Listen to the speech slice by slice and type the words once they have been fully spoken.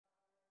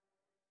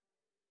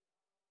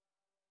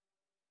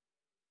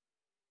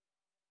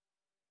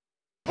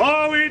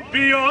we'd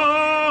be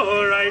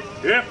alright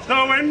if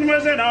the wind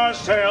was in our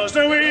sails.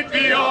 We'd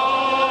be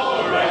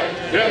alright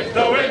if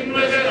the wind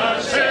was in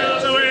our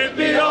sails. We'd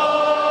be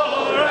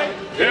alright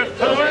if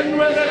the wind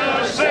was in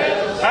our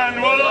sails.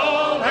 And we'll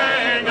all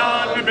hang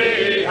on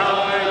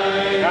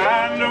behind,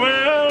 and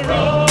we'll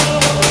roll.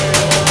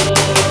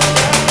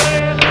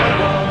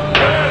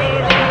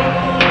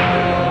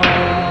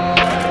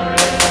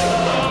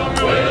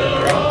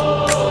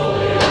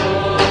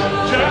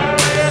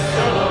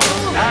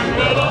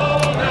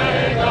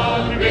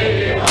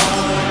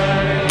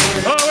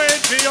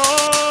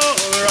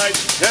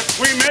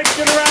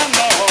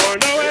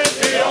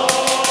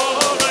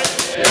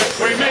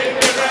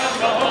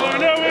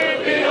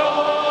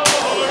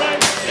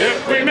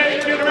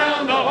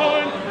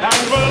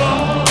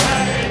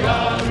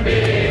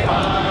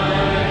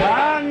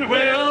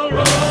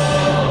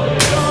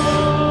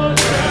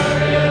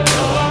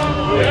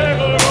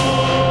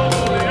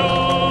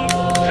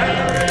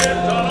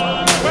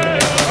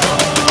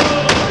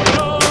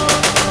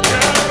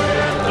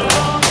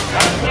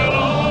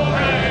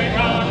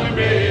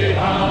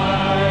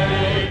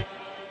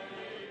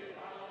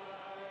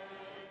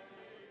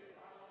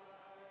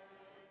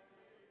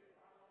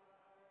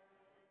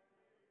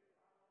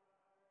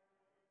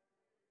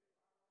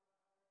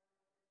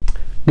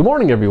 Good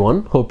morning,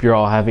 everyone. Hope you're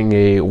all having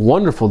a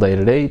wonderful day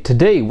today.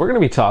 Today, we're going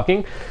to be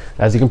talking,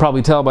 as you can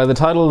probably tell by the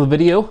title of the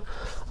video,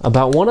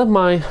 about one of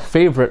my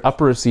favorite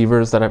upper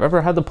receivers that I've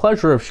ever had the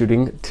pleasure of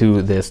shooting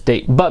to this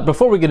date. But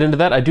before we get into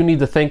that, I do need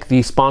to thank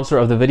the sponsor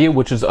of the video,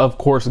 which is of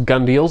course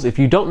Gun Deals. If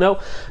you don't know,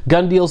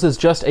 Gun Deals is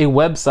just a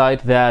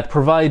website that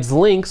provides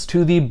links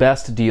to the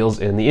best deals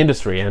in the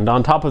industry. And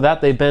on top of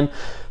that, they've been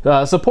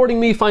supporting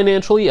me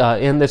financially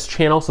in this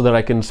channel so that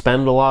I can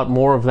spend a lot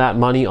more of that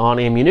money on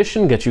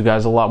ammunition, get you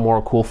guys a lot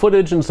more cool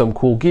footage and some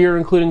cool gear,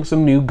 including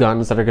some new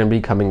guns that are going to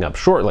be coming up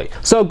shortly.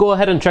 So go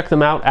ahead and check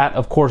them out at,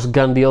 of course,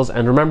 Gun Deals.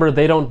 And remember,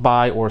 they don't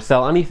buy or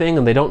sell anything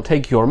and they don't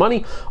take your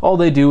money. All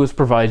they do is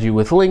provide you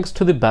with links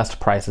to the best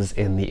prices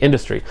in the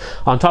industry.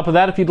 On top of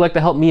that, if you'd like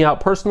to help me out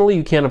personally,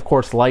 you can, of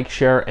course, like,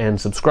 share,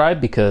 and subscribe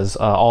because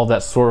all of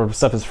that sort of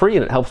stuff is free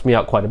and it helps me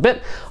out quite a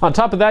bit. On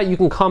top of that, you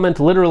can comment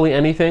literally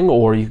anything,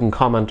 or you can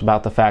comment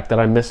about the fact that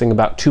I'm missing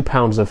about 2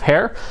 pounds of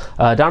hair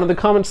down in the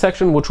comment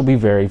section, which will be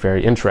very,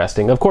 very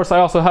interesting. Of course, I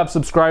also have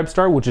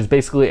Subscribestar, which is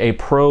basically a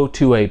pro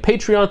to a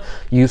Patreon.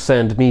 You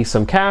send me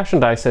some cash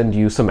and I send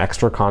you some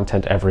extra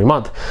content every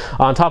month.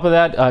 On top of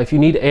that, if you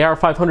need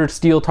AR-500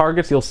 steel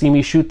targets, you'll see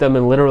me shoot them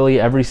in literally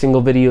every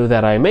single video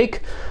that I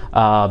make.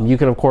 You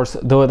can, of course,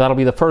 though that'll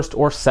be the first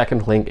or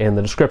second link in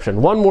the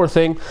description. One more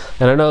thing,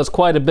 and I know it's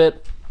quite a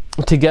bit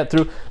to get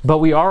through, but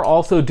we are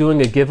also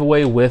doing a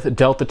giveaway with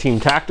Delta Team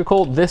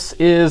Tactical. This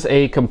is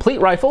a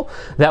complete rifle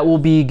that will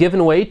be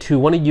given away to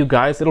one of you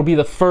guys. It'll be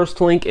the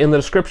first link in the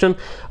description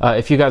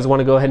if you guys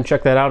want to go ahead and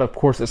check that out. Of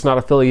course, it's not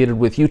affiliated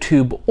with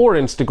YouTube or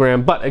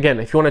Instagram, but again,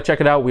 if you want to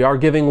check it out, we are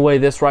giving away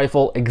this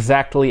rifle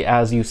exactly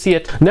as you see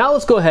it. Now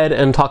let's go ahead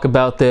and talk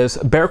about this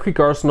Bear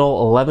Creek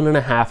Arsenal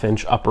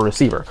 11.5-inch upper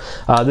receiver.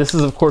 This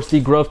is, of course,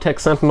 the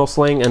Northtac Sentinel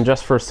sling, and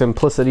just for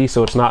simplicity,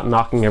 so it's not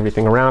knocking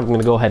everything around, I'm going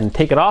to go ahead and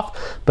take it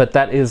off. But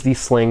that is the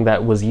sling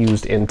that was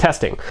used in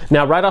testing.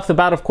 Now, right off the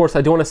bat, of course,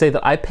 I do want to say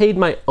that I paid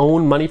my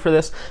own money for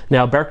this.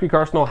 Now, Bear Creek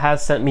Arsenal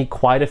has sent me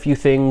quite a few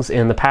things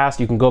in the past.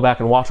 You can go back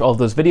and watch all of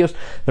those videos.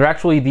 They're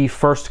actually the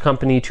first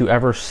company to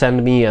ever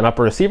send me an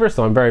upper receiver,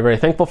 so I'm very, very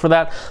thankful for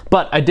that.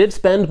 But I did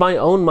spend my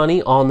own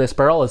money on this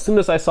barrel. As soon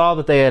as I saw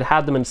that they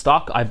had them in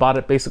stock, I bought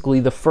it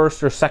basically the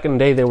first or second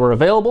day they were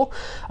available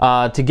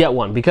to get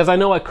one, because I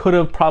know I could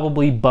have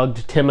probably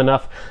bugged Tim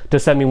enough to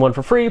send me one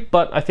for free,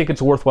 but I think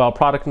it's a worthwhile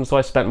product, and so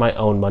I spent my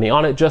own money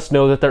on it. Just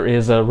know that there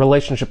is a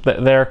relationship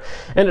there,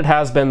 and it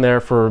has been there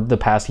for the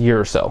past year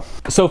or so.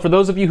 So for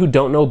those of you who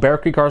don't know, Bear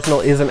Creek Arsenal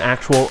is an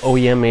actual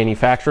OEM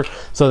manufacturer.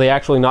 So they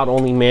actually not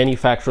only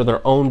manufacture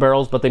their own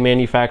barrels, but they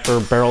manufacture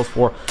barrels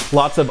for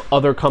lots of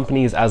other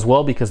companies as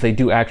well, because they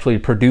do actually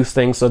produce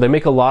things. So they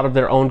make a lot of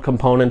their own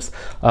components,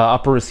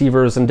 upper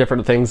receivers and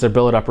different things. They're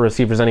billet upper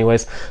receivers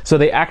anyways. So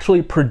they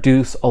actually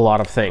produce a lot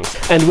of things.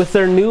 And with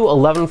their new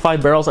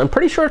 11.5 barrels, I'm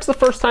pretty sure it's the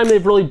first time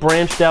they've really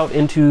branched out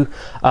into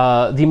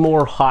the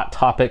more hot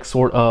topic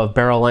sort of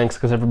barrel lengths,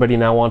 because everybody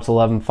now wants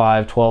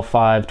 11.5,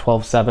 12.5,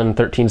 12.7,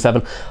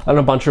 13.7, and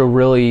a bunch of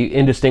really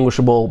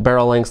indistinguishable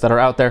barrel lengths that are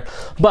out there.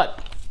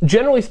 But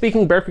generally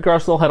speaking, Bear Creek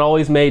Arsenal had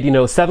always made,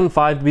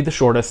 7.5 to be the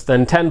shortest,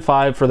 then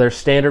 10.5 for their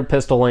standard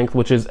pistol length,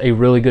 which is a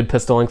really good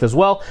pistol length as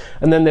well,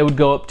 and then they would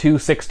go up to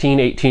 16,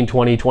 18,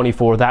 20,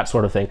 24, that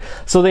sort of thing.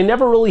 So they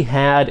never really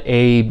had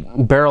a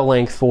barrel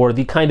length for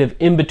the kind of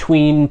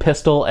in-between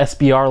pistol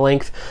SBR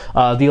length,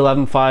 the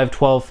 11.5,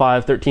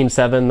 12.5,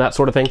 13.7, that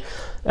sort of thing,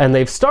 and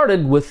they've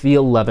started with the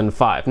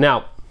 11.5.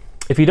 Now,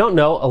 if you don't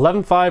know,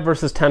 11.5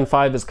 versus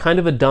 10.5 is kind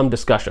of a dumb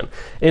discussion.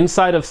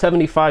 Inside of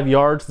 75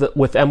 yards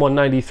with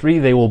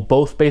M193, they will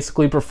both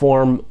basically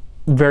perform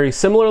very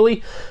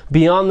similarly.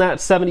 Beyond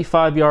that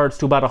 75 yards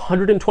to about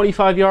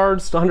 125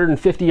 yards to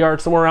 150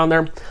 yards, somewhere around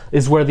there,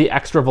 is where the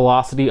extra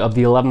velocity of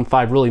the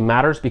 11.5 really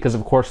matters, because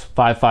of course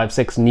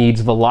 5.56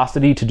 needs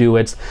velocity to do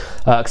its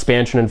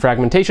expansion and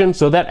fragmentation,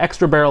 so that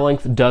extra barrel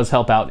length does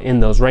help out in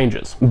those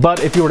ranges.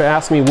 But if you were to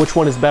ask me which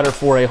one is better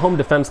for a home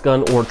defense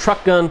gun or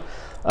truck gun,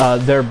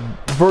 they're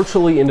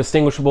virtually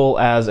indistinguishable,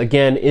 as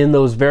again, in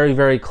those very,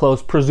 very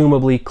close,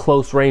 presumably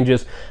close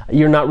ranges,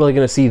 you're not really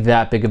going to see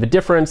that big of a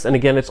difference. And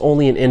again, it's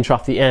only an inch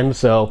off the end,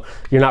 so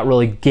you're not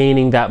really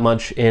gaining that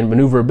much in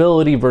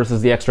maneuverability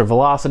versus the extra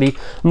velocity.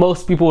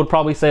 Most people would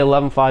probably say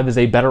 11.5 is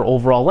a better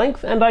overall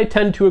length, and I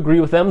tend to agree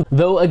with them.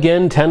 Though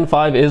again,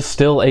 10.5 is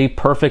still a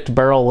perfect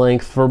barrel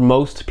length for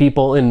most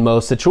people in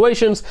most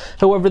situations.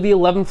 However, the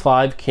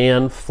 11.5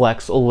 can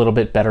flex a little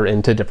bit better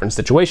into different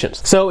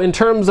situations. So in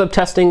terms of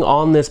testing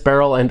on this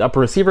barrel and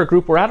upper receiver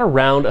group, we're at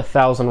around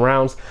 1,000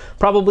 rounds,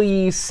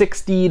 probably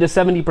 60 to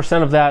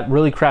 70% of that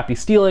really crappy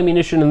steel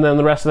ammunition, and then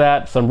the rest of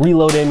that some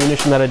reload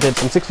ammunition that I did,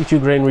 some 62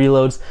 grain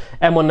reloads,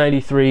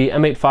 M193,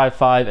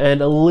 M855,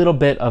 and a little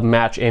bit of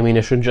match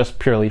ammunition just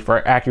purely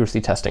for accuracy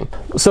testing.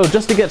 So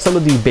just to get some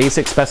of the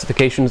basic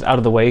specifications out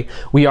of the way,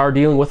 we are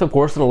dealing with, of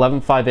course, an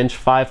 11.5 inch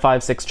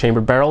 5.56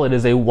 chambered barrel. It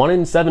is a 1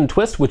 in 7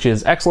 twist, which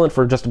is excellent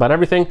for just about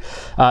everything.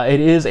 It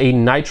is a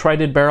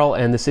nitrided barrel,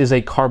 and this is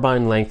a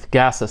carbine length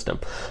gas system.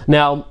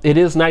 Now, it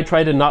is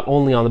nitrided not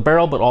only on the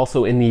barrel, but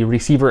also in the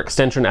receiver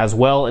extension as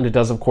well, and it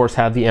does of course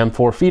have the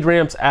M4 feed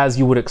ramps, as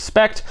you would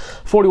expect.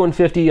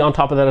 4150 on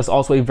top of that is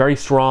also a very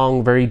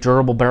strong, very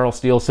durable barrel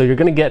steel, so you're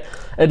going to get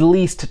at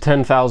least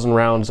 10,000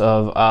 rounds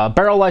of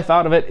barrel life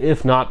out of it,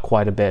 if not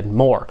quite a bit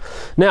more.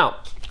 Now,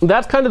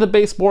 that's kind of the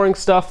base boring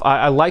stuff.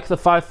 I like the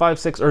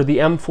 5.56 or the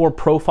M4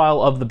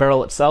 profile of the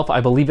barrel itself.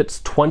 I believe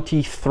it's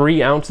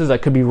 23 ounces. I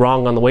could be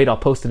wrong on the weight. I'll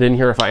post it in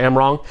here if I am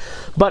wrong.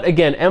 But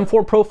again,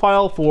 M4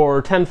 profile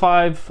for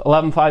 10.5,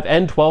 11.5,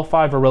 and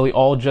 12.5 are really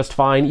all just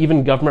fine.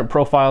 Even government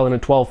profile in a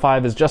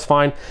 12.5 is just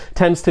fine.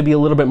 Tends to be a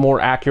little bit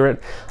more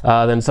accurate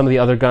than some of the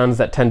other guns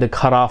that tend to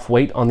cut off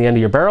weight on the end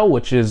of your barrel,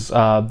 which is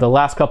the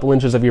last couple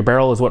inches of your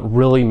barrel is what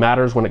really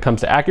matters when it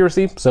comes to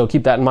accuracy. So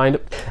keep that in mind.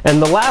 And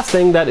the last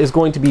thing that is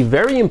going to be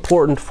very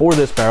important for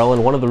this barrel,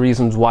 and one of the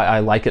reasons why I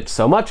like it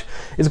so much,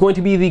 is going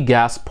to be the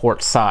gas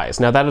port size.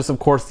 Now that is of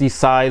course the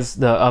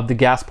size of the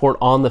gas port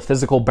on the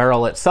physical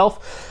barrel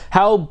itself.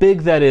 How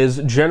big that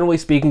is, generally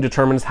speaking,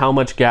 determines how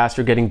much gas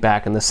you're getting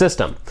back in the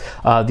system.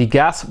 The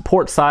gas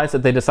port size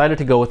that they decided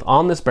to go with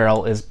on this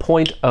barrel is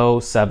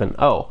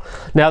 0.070.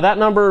 Now that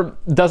number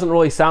doesn't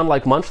really sound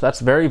like much. That's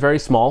very, very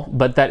small,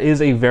 but that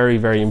is a very,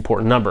 very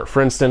important number.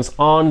 For instance,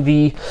 on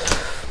the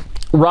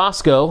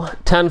Rosco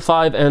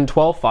 10.5 and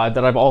 12.5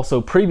 that I've also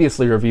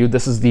previously reviewed,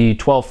 this is the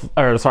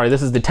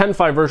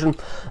 10.5 version.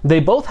 They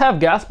both have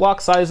gas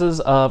block sizes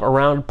of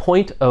around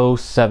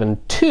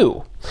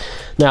 0.072.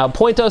 Now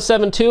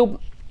 0.072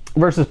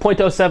 versus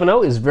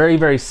 0.070 is very,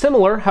 very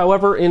similar.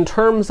 However, in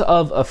terms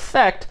of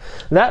effect,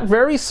 that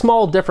very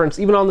small difference,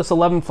 even on this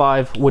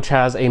 11.5, which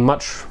has a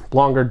much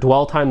longer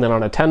dwell time than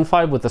on a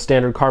 10.5 with the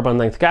standard carbon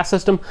length gas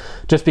system,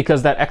 just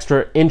because that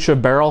extra inch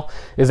of barrel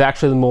is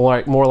actually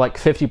more like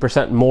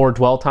 50% more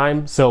dwell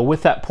time. So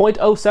with that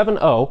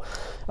 0.070,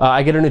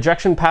 I get an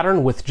ejection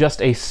pattern with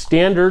just a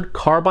standard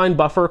carbine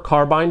buffer,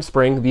 carbine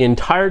spring. The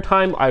entire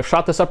time I've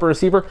shot this upper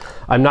receiver,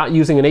 I'm not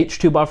using an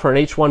H2 buffer, an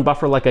H1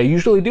 buffer like I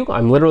usually do.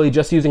 I'm literally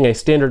just using a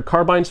standard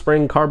carbine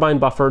spring, carbine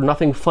buffer,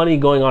 nothing funny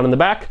going on in the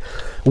back.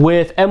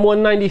 With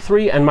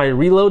M193 and my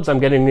reloads, I'm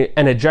getting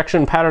an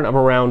ejection pattern of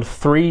around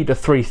 3 to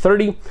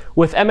 330.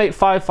 With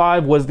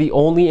M855 was the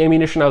only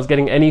ammunition I was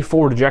getting any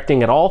forward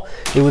ejecting at all.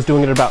 It was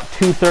doing it about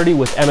 230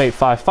 with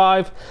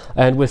M855,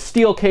 and with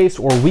steel case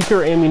or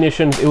weaker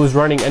ammunition, it was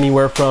running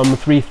anywhere from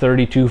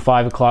 330 to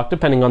 5 o'clock,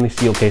 depending on the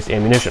steel case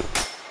ammunition.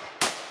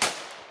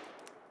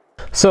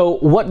 So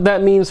what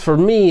that means for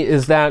me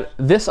is that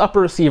this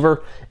upper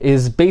receiver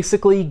is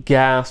basically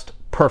gassed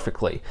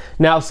perfectly.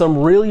 Now, some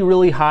really,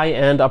 really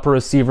high-end upper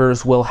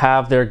receivers will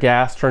have their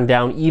gas turned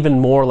down even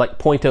more, like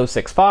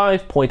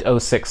 0.065,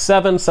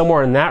 0.067,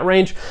 somewhere in that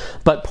range.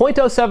 But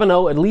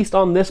 0.070, at least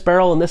on this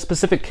barrel in this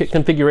specific kit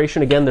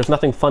configuration, again, there's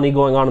nothing funny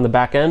going on in the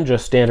back end,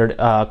 just standard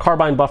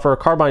carbine buffer,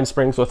 carbine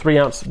spring, so a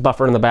 3-ounce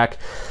buffer in the back.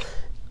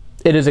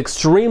 It is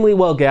extremely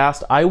well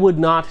gassed. I would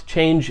not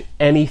change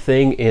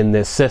anything in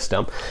this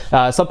system.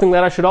 Something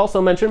that I should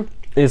also mention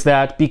is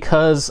that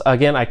because,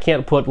 again, I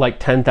can't put like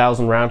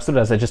 10,000 rounds through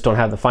it, as I just don't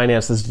have the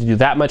finances to do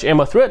that much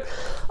ammo through it,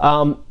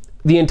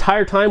 the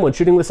entire time when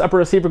shooting this upper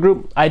receiver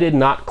group, I did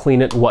not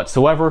clean it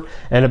whatsoever,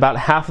 and about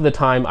half of the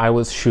time I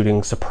was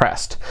shooting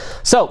suppressed.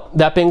 So,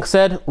 that being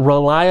said,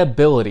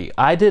 reliability.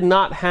 I did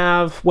not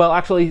have, well,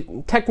 actually,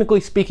 technically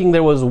speaking,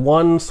 there was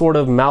one sort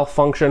of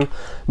malfunction,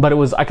 but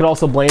I could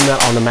also blame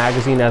that on the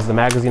magazine, as the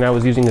magazine I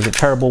was using is a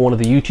terrible one of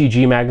the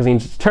UTG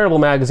magazines. It's a terrible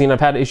magazine. I've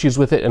had issues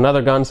with it in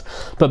other guns,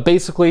 but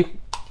basically,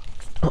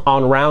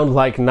 on round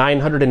like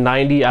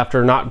 990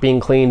 after not being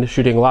cleaned,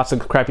 shooting lots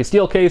of crappy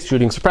steel case,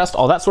 shooting suppressed,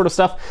 all that sort of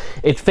stuff.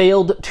 It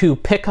failed to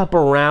pick up a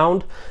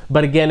round,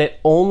 but again, it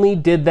only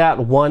did that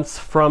once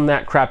from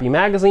that crappy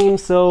magazine,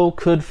 so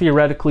could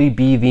theoretically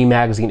be the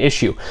magazine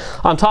issue.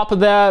 On top of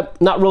that,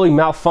 not really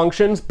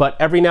malfunctions, but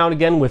every now and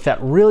again with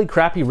that really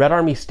crappy Red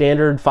Army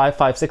standard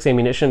 5.56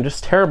 ammunition,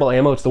 just terrible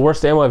ammo. It's the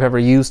worst ammo I've ever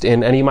used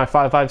in any of my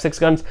 5.56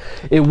 guns.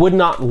 It would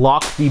not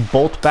lock the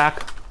bolt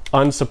back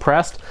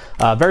unsuppressed.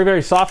 Very,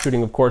 very soft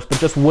shooting, of course, but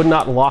just would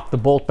not lock the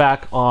bolt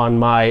back on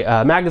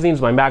my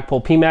magazines, my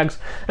Magpul PMags.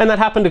 And that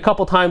happened a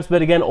couple times,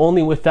 but again,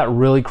 only with that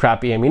really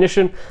crappy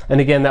ammunition. And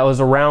again, that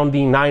was around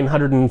the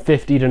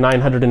 950 to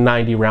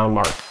 990 round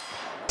mark.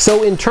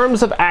 So in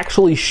terms of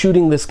actually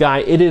shooting this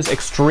guy, it is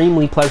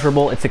extremely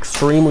pleasurable, it's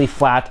extremely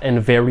flat,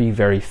 and very,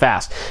 very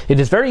fast.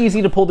 It is very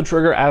easy to pull the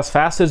trigger as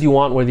fast as you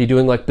want, whether you're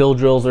doing like bill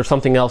drills or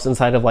something else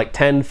inside of like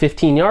 10,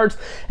 15 yards,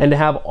 and to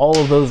have all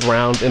of those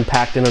rounds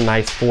impact in a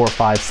nice 4,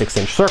 5, 6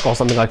 inch circle,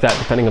 something like that,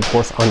 depending of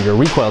course on your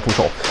recoil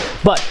control.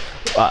 But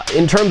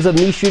in terms of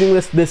me shooting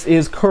this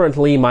is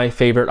currently my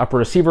favorite upper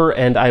receiver,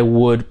 and I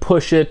would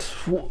push it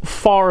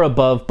far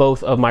above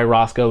both of my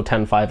Rosco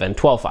 10.5 and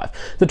 12.5.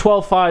 The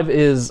 12.5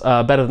 is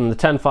better than the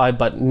 10.5,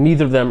 but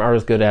neither of them are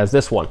as good as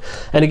this one.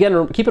 And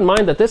again, keep in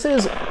mind that this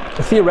is,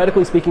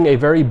 theoretically speaking, a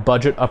very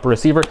budget upper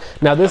receiver.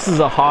 Now, this is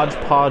a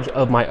hodgepodge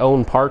of my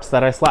own parts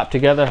that I slapped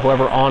together.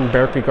 However, on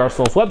Bear Creek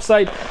Arsenal's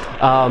website,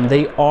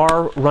 they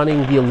are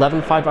running the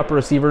 11.5 upper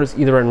receivers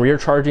either in rear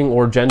charging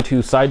or Gen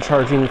 2 side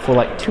charging for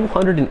like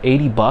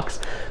 $280,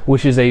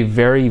 which is a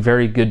very,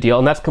 very good deal,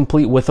 and that's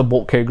complete with a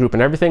bolt carry group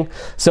and everything.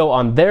 So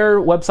on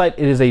their website,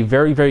 it is a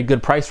very, very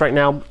good price right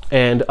now,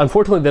 and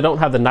unfortunately they don't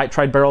have the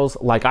nitride barrels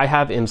like I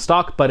have in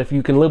stock, but if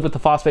you can live with the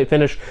phosphate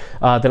finish,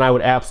 then I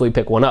would absolutely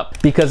pick one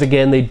up, because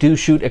again, they do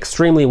shoot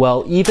extremely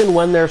well even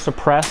when they're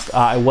suppressed.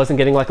 I wasn't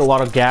getting like a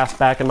lot of gas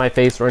back in my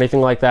face or anything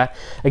like that.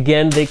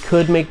 Again, they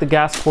could make the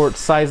gas port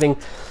sizing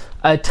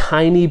a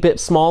tiny bit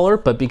smaller,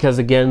 but because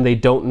again, they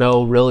don't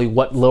know really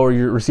what lower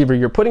your receiver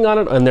you're putting on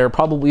it, and they're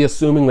probably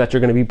assuming that you're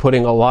going to be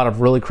putting a lot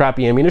of really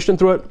crappy ammunition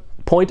through it,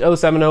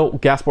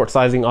 .070 gas port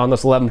sizing on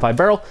this 11.5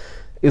 barrel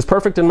is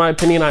perfect in my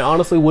opinion. I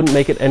honestly wouldn't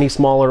make it any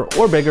smaller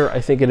or bigger. I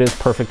think it is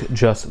perfect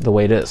just the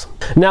way it is.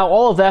 Now,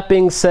 all of that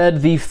being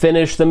said, the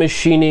finish, the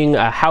machining,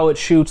 how it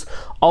shoots,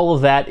 all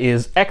of that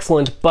is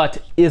excellent,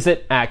 but is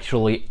it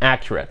actually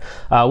accurate?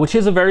 Which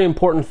is a very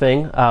important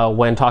thing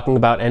when talking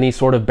about any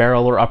sort of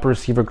barrel or upper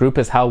receiver group,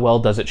 is how well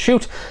does it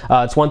shoot.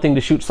 It's one thing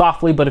to shoot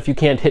softly, but if you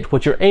can't hit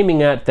what you're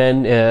aiming at,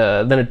 then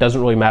it doesn't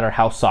really matter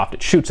how soft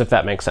it shoots, if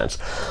that makes sense.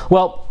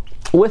 Well,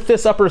 with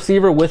this upper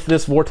receiver, with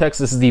this Vortex,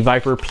 this is the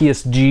Viper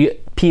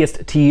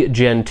PST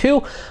Gen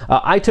 2,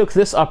 I took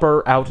this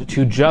upper out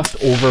to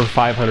just over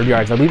 500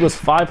 yards. I believe it was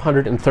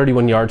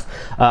 531 yards.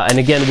 And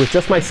again, with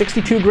just my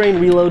 62 grain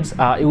reloads,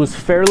 it was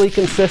fairly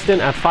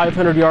consistent at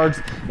 500 yards.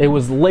 It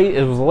was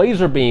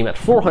laser beam at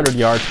 400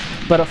 yards,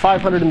 but at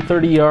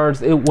 530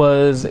 yards, it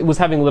was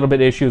having a little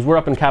bit of issues. We're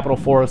up in Capitol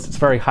Forest. It's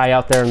very high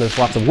out there and there's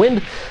lots of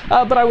wind,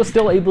 but I was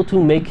still able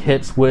to make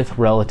hits with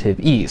relative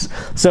ease.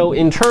 So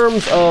in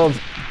terms of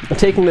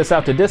taking this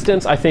out to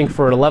distance, I think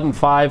for an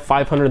 11.5,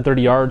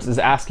 530 yards is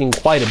asking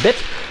quite a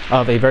bit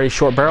of a very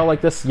short barrel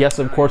like this. Yes,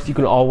 of course, you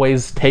can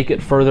always take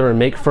it further and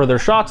make further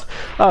shots,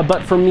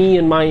 but for me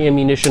and my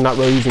ammunition, not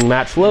really using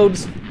match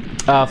loads,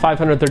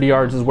 530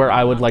 yards is where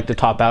I would like to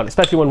top out,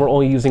 especially when we're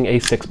only using a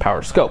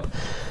 6-power scope.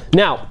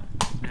 Now,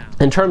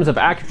 in terms of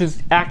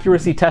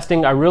accuracy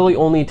testing, I really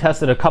only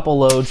tested a couple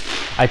loads.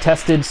 I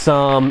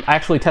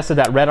actually tested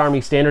that Red Army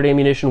standard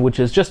ammunition,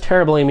 which is just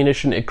terrible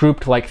ammunition. It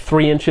grouped like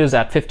 3 inches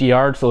at 50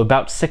 yards, so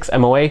about 6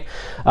 MOA.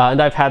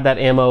 And I've had that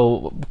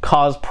ammo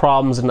cause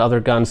problems in other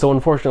guns. So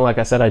unfortunately, like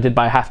I said, I did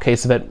buy a half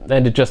case of it,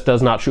 and it just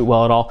does not shoot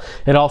well at all.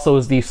 It also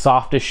is the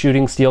softest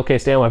shooting steel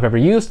cased ammo I've ever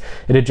used.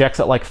 It ejects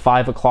at like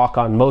 5 o'clock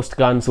on most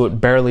guns, so it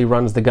barely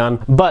runs the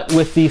gun. But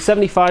with the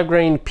 75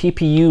 grain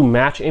PPU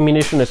match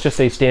ammunition, it's just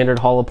a standard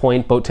hollow point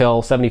boat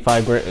tail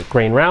 75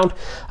 grain round.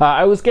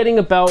 I was getting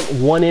about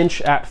 1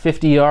 inch at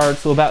 50 yards,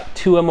 so about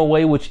 2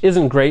 MOA, which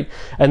isn't great.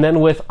 And then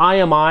with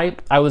IMI,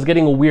 I was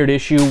getting a weird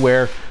issue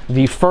where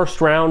the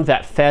first round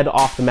that fed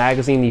off the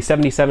magazine, the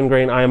 77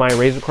 grain IMI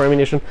Razor Core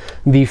ammunition,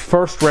 the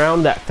first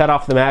round that fed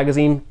off the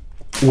magazine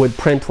would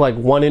print like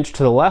 1 inch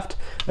to the left,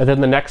 and then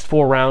the next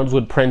 4 rounds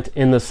would print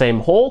in the same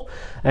hole.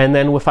 And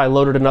then if I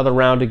loaded another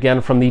round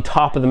again from the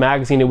top of the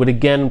magazine, it would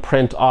again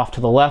print off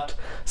to the left.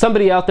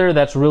 Somebody out there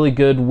that's really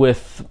good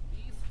with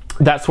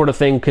that sort of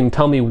thing can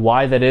tell me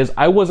why that is.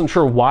 I wasn't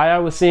sure why I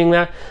was seeing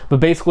that, but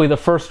basically the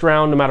first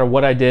round, no matter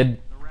what I did,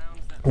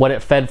 when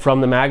it fed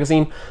from the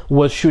magazine,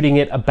 was shooting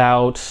it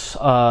about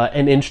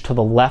 1 inch to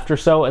the left or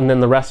so, and then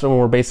the rest of them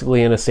were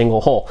basically in a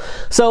single hole.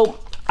 So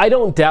I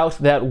don't doubt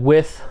that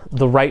with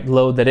the right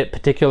load that it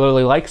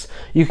particularly likes,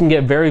 you can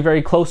get very,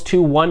 very close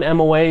to 1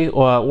 MOA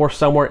or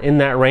somewhere in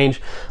that range.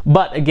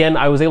 But again,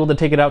 I was able to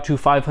take it out to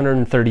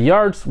 530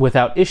 yards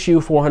without issue.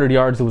 400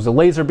 yards, it was a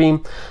laser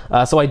beam.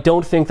 So I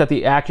don't think that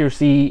the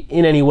accuracy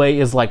in any way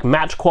is like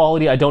match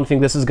quality. I don't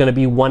think this is going to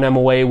be 1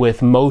 MOA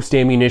with most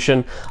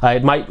ammunition.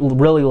 It might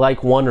really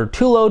like 1 or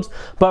 2 loads,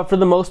 but for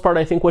the most part,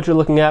 I think what you're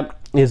looking at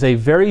is a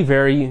very,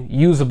 very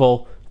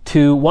usable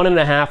to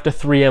 1.5 to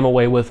 3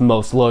 MOA with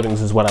most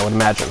loadings is what I would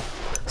imagine.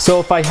 So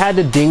if I had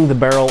to ding the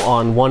barrel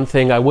on one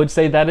thing, I would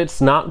say that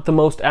it's not the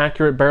most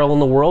accurate barrel in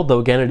the world, though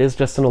again, it is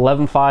just an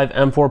 11.5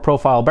 M4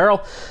 profile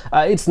barrel.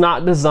 It's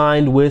not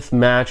designed with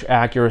match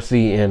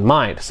accuracy in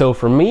mind. So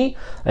for me,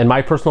 in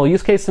my personal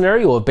use case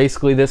scenario,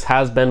 basically this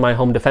has been my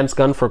home defense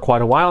gun for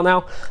quite a while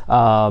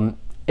now.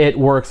 It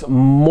works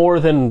more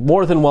than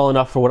well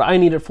enough for what I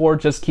need it for.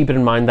 Just keep it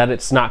in mind that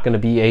it's not going to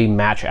be a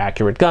match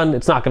accurate gun.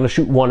 It's not going to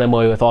shoot 1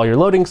 MOA with all your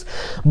loadings,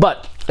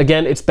 but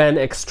again, it's been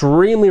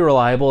extremely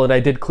reliable, and I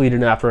did clean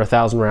it after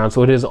 1,000 rounds,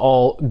 so it is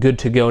all good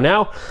to go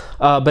now.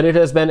 But it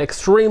has been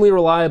extremely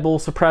reliable,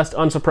 suppressed,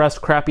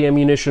 unsuppressed, crappy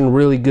ammunition,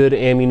 really good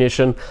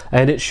ammunition,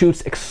 and it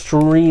shoots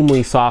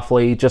extremely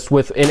softly. Just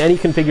in any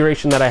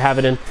configuration that I have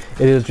it in,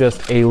 it is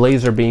just a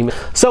laser beam.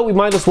 So we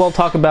might as well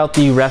talk about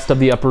the rest of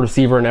the upper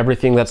receiver and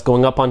everything that's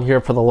going up on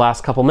here for the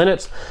last couple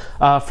minutes.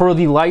 For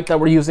the light that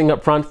we're using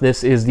up front,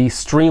 this is the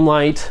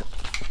Streamlight.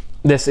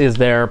 This is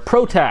their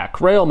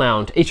ProTac rail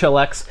mount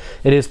HLX.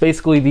 It is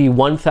basically the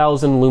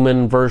 1000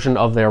 lumen version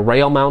of their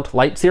rail mount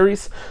light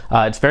series.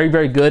 It's very,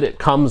 very good. It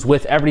comes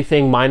with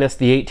everything minus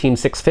the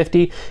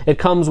 18650. It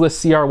comes with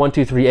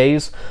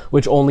CR123As,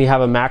 which only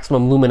have a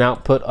maximum lumen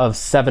output of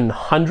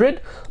 700.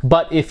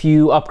 But if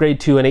you upgrade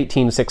to an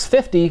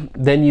 18650,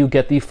 then you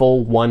get the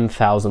full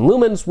 1000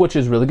 lumens, which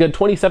is really good.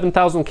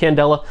 27,000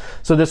 candela.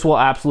 So this will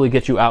absolutely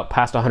get you out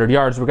past 100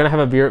 yards. We're gonna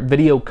have a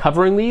video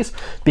covering these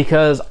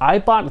because I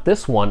bought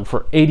this one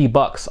for 80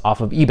 bucks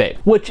off of eBay,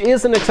 which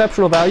is an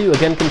exceptional value,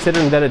 again,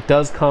 considering that it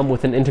does come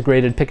with an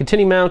integrated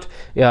Picatinny mount,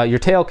 your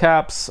tail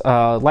caps,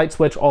 light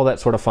switch, all that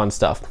sort of fun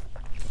stuff.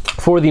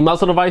 For the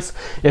muzzle device,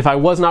 if I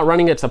was not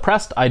running it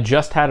suppressed, I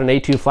just had an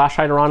A2 flash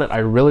hider on it. I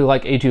really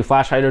like A2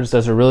 flash hiders.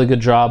 Does a really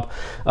good job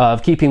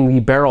of keeping the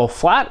barrel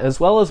flat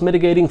as well as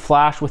mitigating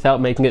flash without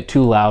making it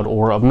too loud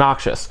or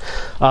obnoxious.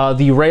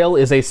 The rail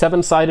is a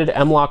 7-sided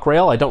M-LOK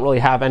rail. I don't really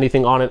have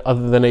anything on it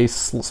other than a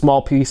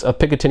small piece of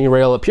Picatinny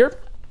rail up here.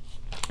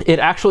 It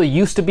actually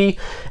used to be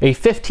a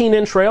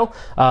 15-inch rail,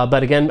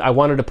 but again, I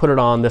wanted to put it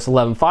on this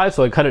 11.5,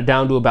 so I cut it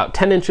down to about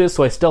 10 inches,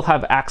 so I still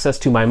have access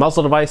to my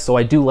muzzle device, so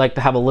I do like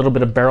to have a little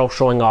bit of barrel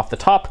showing off the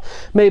top.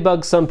 May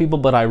bug some people,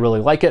 but I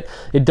really like it.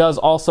 It does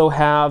also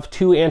have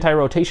 2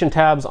 anti-rotation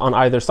tabs on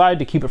either side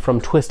to keep it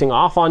from twisting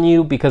off on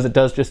you, because it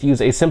does just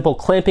use a simple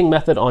clamping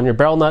method on your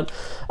barrel nut.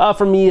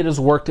 For me, it has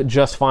worked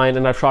just fine,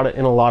 and I've shot it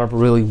in a lot of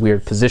really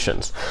weird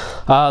positions.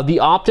 The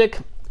optic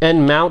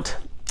and mount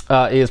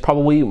is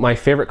probably my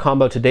favorite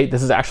combo to date.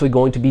 This is actually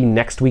going to be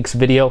next week's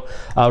video.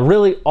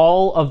 Really,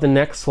 all of the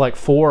next like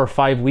 4 or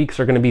 5 weeks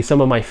are going to be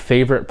some of my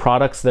favorite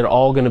products. They're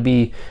all going to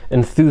be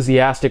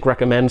enthusiastic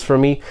recommends for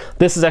me.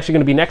 This is actually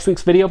going to be next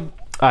week's video.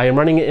 I am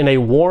running it in a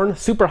worn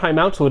super high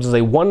mount, so it is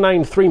a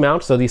 193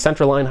 mount, so the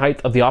center line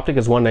height of the optic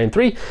is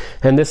 193,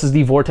 and this is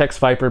the Vortex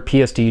Viper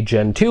PST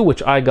Gen 2,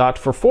 which I got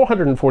for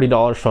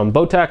 $440 from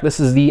Bowtac. This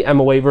is the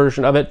MOA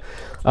version of it,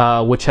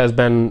 which has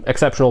been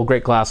exceptional,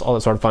 great glass, all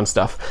that sort of fun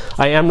stuff.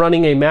 I am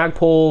running a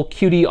Magpul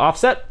QD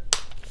offset,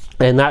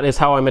 and that is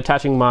how I'm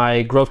attaching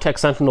my GroveTech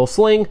Sentinel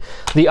sling.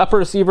 The upper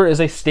receiver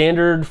is a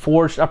standard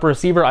forged upper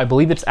receiver. I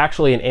believe it's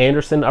actually an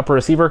Anderson upper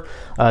receiver,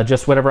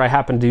 just whatever I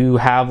happen to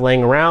have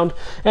laying around.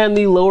 And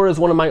the lower is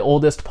one of my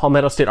oldest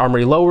Palmetto State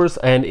Armory lowers,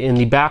 and in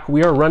the back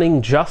we are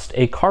running just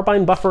a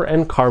carbine buffer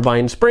and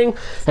carbine spring,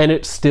 and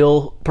it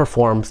still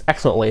performs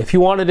excellently. If you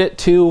wanted it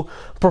to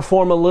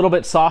perform a little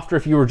bit softer,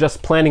 if you were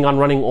just planning on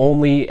running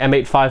only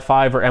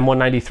M855 or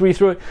M193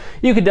 through it,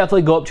 you could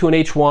definitely go up to an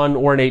H1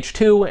 or an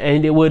H2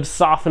 and it would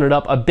soften it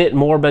up a bit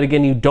more, but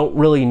again, you don't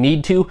really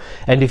need to.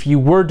 And if you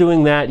were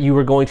doing that, you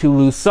were going to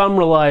lose some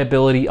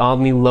reliability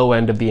on the low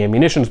end of the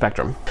ammunition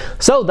spectrum.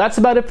 So that's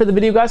about it for the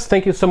video, guys.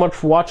 Thank you so much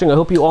for watching. I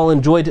hope you all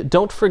enjoyed.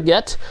 Don't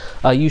forget,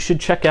 you should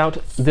check out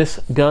this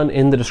gun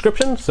in the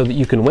description so that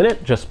you can win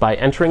it just by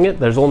entering it.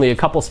 There's only a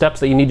couple steps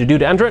that you need to do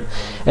to enter it,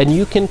 and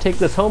you can take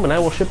this home and I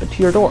will ship it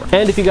to your door.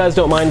 And if you guys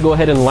don't mind, go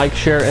ahead and like,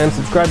 share, and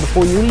subscribe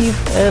before you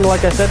leave. And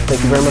like I said,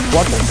 thank you very much for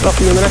watching. I'll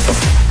see you in the next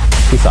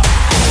one. Peace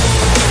out.